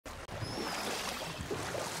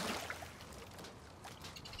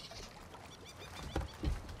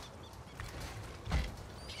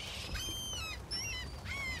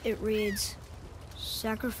It reads,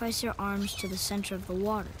 "Sacrifice your arms to the center of the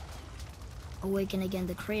water. Awaken again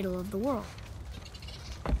the cradle of the world."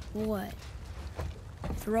 What?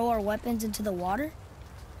 Throw our weapons into the water?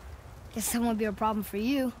 Guess that won't be a problem for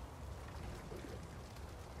you.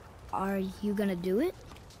 Are you gonna do it?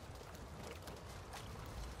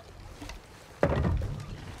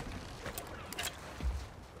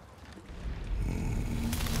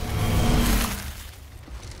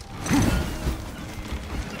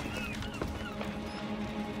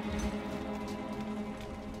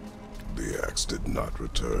 The axe did not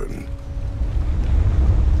return.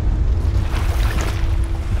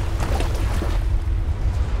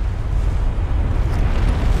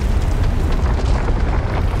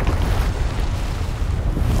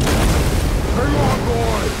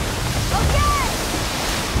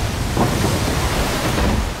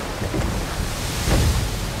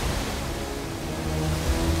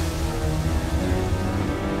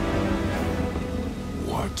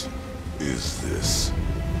 What is this?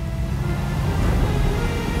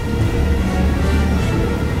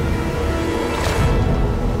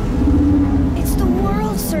 It's the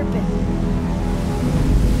world serpent.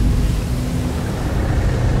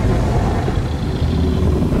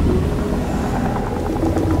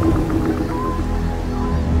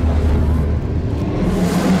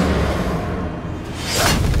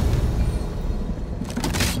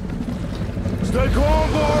 Stay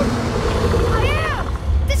calm, boy!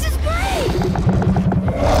 This is great!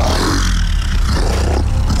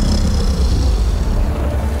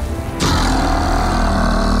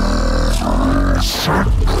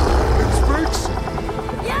 It speaks?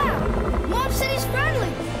 Yeah! Mom said he's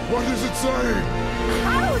friendly! What does it say?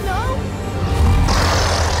 I don't know!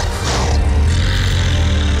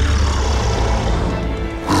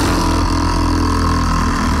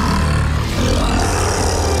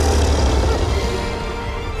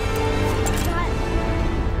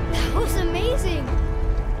 That was amazing!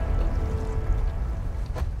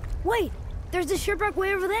 Wait! There's the shipwreck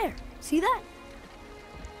way over there. See that?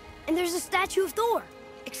 And there's a statue of Thor.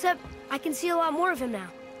 Except I can see a lot more of him now.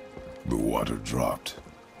 The water dropped,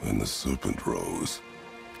 and the serpent rose.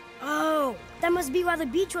 Oh, that must be why the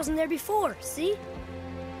beach wasn't there before, see?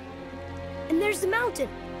 And there's the mountain.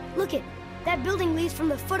 Look it, that building leads from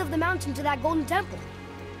the foot of the mountain to that golden temple.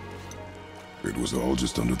 It was all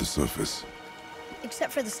just under the surface.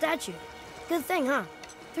 Except for the statue. Good thing, huh?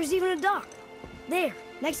 There's even a dock. There,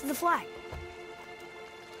 next to the flag.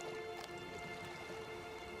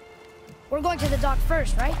 We're going to the dock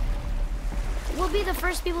first, right? We'll be the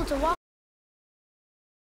first people to walk.